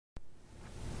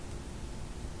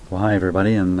Well, hi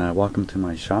everybody, and welcome to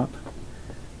my shop.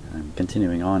 I'm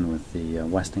continuing on with the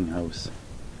Westinghouse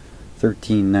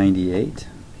 1398,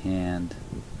 and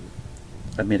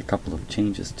I've made a couple of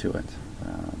changes to it.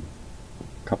 A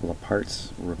couple of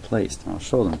parts replaced. I'll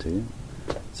show them to you.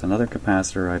 It's another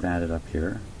capacitor I've added up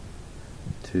here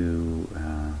to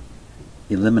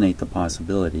eliminate the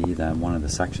possibility that one of the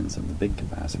sections of the big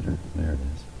capacitor, there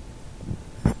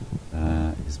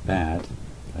it is bad.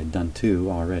 I'd done two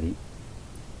already.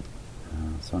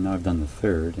 So now I've done the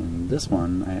third, and this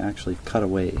one I actually cut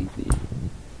away the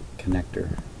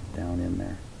connector down in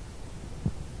there.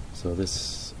 So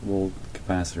this old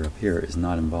capacitor up here is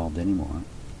not involved anymore.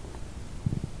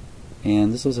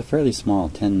 And this was a fairly small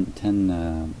 10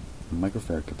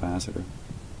 microfarad capacitor.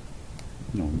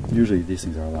 You know, usually these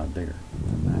things are a lot bigger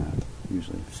than that.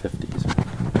 Usually 50s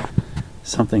or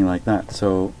something like that.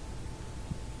 So,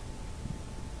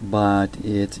 but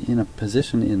it's in a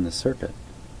position in the circuit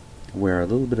where a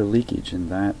little bit of leakage in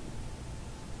that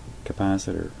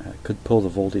capacitor could pull the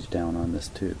voltage down on this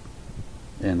tube.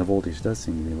 And the voltage does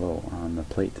seem to be low on the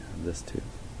plate of this tube.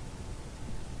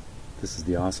 This is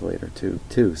the oscillator tube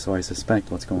too, so I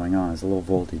suspect what's going on is a low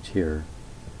voltage here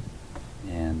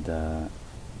and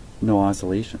no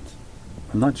oscillations.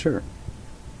 I'm not sure.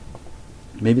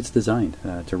 Maybe it's designed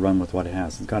to run with what it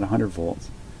has. It's got 100 volts.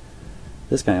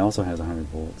 This guy also has 100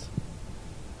 volts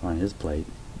on his plate.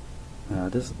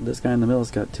 This guy in the middle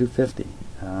has got 250.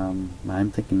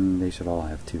 I'm thinking they should all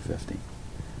have 250.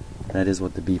 That is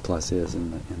what the B plus is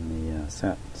in the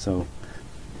set. So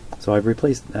I've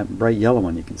replaced that bright yellow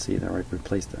one. You can see there. I've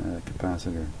replaced a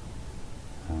capacitor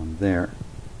there.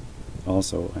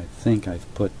 Also, I think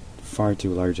I've put far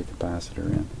too large a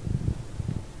capacitor in.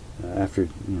 After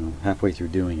halfway through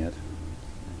doing it,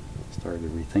 I started to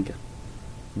rethink it.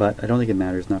 But I don't think it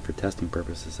matters. Not for testing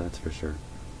purposes. That's for sure.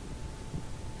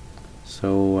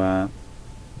 So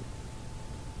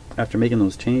after making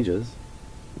those changes,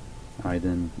 I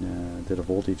then did a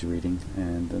voltage reading,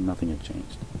 and nothing had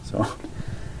changed.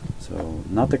 So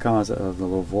not the cause of the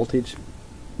low voltage.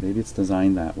 Maybe it's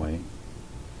designed that way.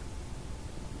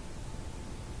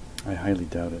 I highly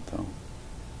doubt it, though.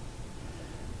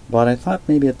 But I thought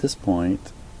maybe at this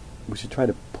point we should try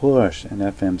to push an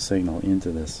FM signal into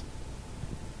this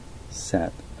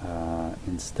set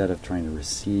instead of trying to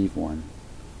receive one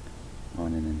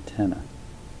on an antenna.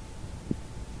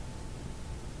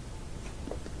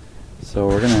 So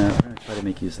we're gonna try to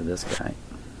make use of this guy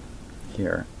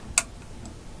here,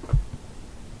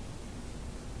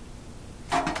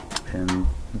 and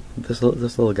this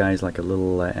little guy is like a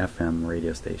little FM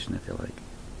radio station, if you like,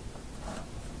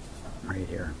 right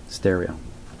here, stereo.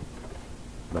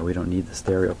 But we don't need the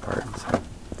stereo part, so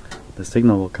the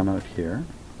signal will come out here.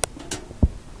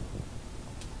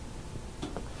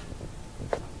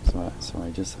 So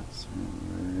I just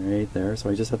right there. So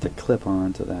I just have to clip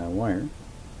onto that wire.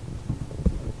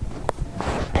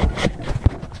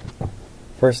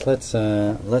 First, let's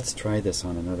try this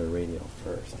on another radio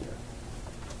first here.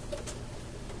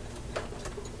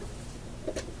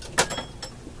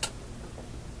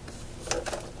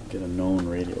 Get a known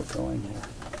radio going here.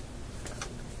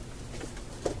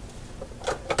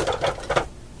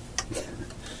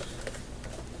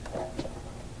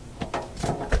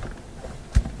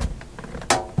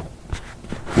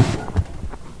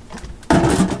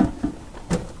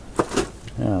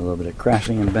 A little bit of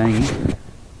crashing and banging.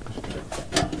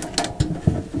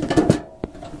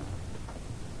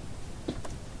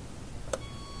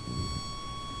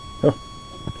 Oh.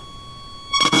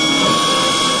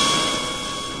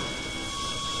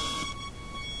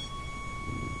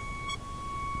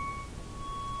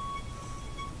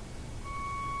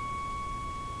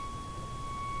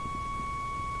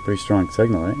 Pretty strong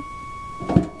signal, right?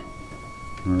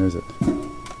 Where is it?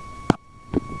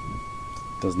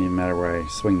 Doesn't even matter where I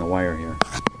swing the wire here.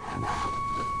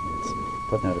 It's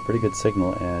putting out a pretty good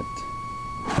signal at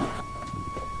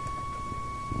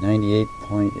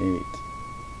 98.8.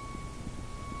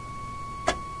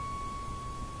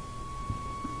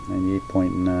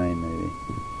 98.9 maybe.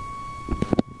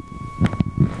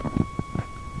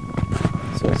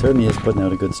 So it certainly is putting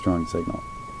out a good strong signal.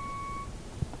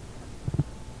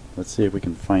 Let's see if we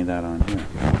can find that on here.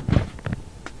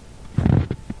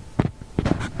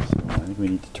 We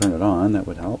need to turn it on. That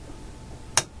would help.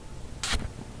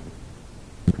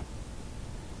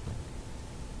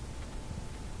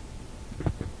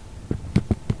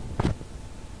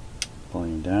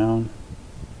 Volume down.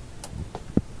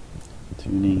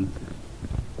 Tuning.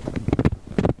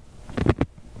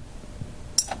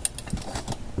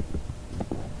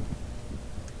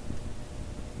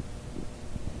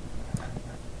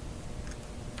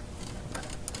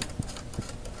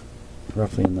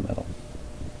 roughly in the middle.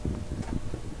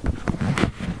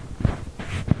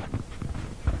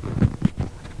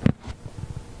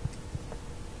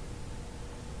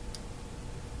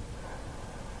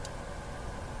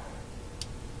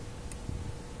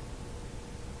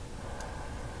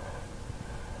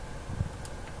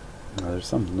 Oh, there's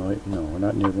some noise. No, we're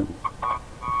not near them.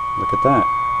 Look at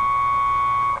that.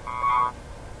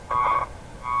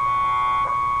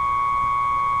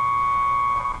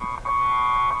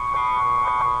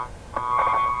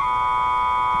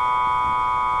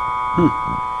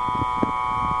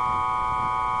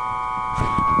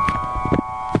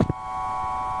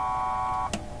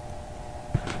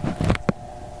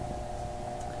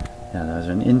 Yeah, there's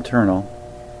an internal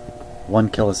 1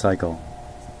 kilocycle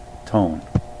tone.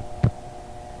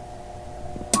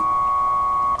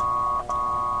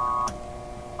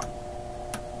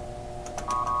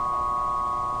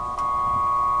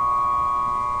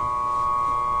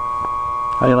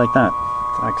 How do you like that?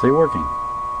 It's actually working.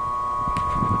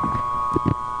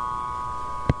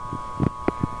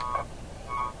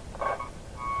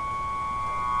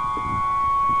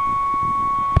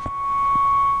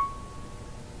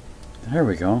 There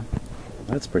we go.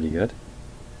 That's pretty good.